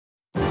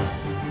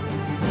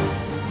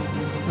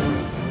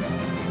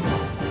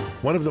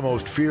one of the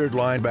most feared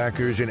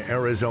linebackers in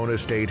Arizona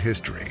State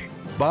history.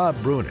 Bob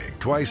Breunig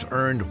twice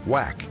earned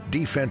WAC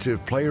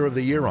Defensive Player of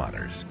the Year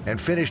honors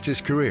and finished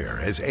his career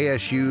as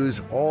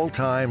ASU's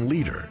all-time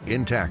leader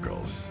in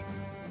tackles.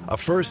 A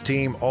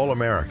first-team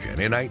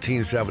All-American in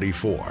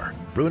 1974,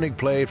 Breunig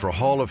played for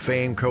Hall of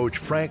Fame coach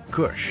Frank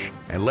Kush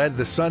and led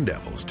the Sun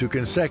Devils to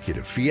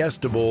consecutive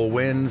Fiesta Bowl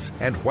wins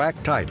and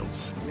WAC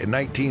titles in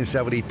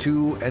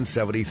 1972 and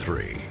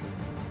 73.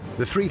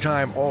 The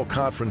three-time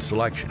All-Conference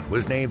selection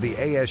was named the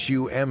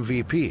ASU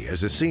MVP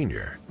as a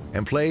senior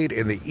and played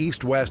in the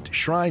East-West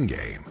Shrine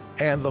Game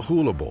and the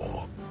Hula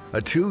Bowl.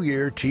 A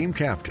two-year team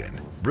captain,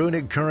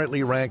 Breunig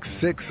currently ranks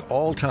 6th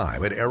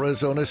all-time at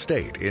Arizona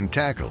State in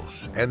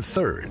tackles and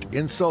 3rd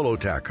in solo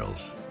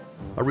tackles.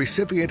 A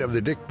recipient of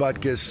the Dick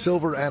Butkus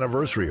Silver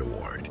Anniversary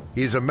Award,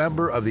 he is a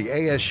member of the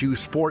ASU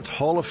Sports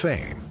Hall of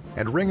Fame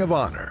and Ring of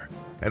Honor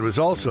and was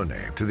also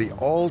named to the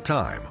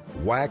all-time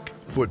WAC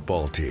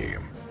football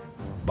team.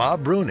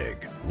 Bob Breunig,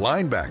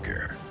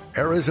 linebacker,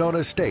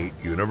 Arizona State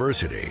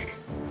University.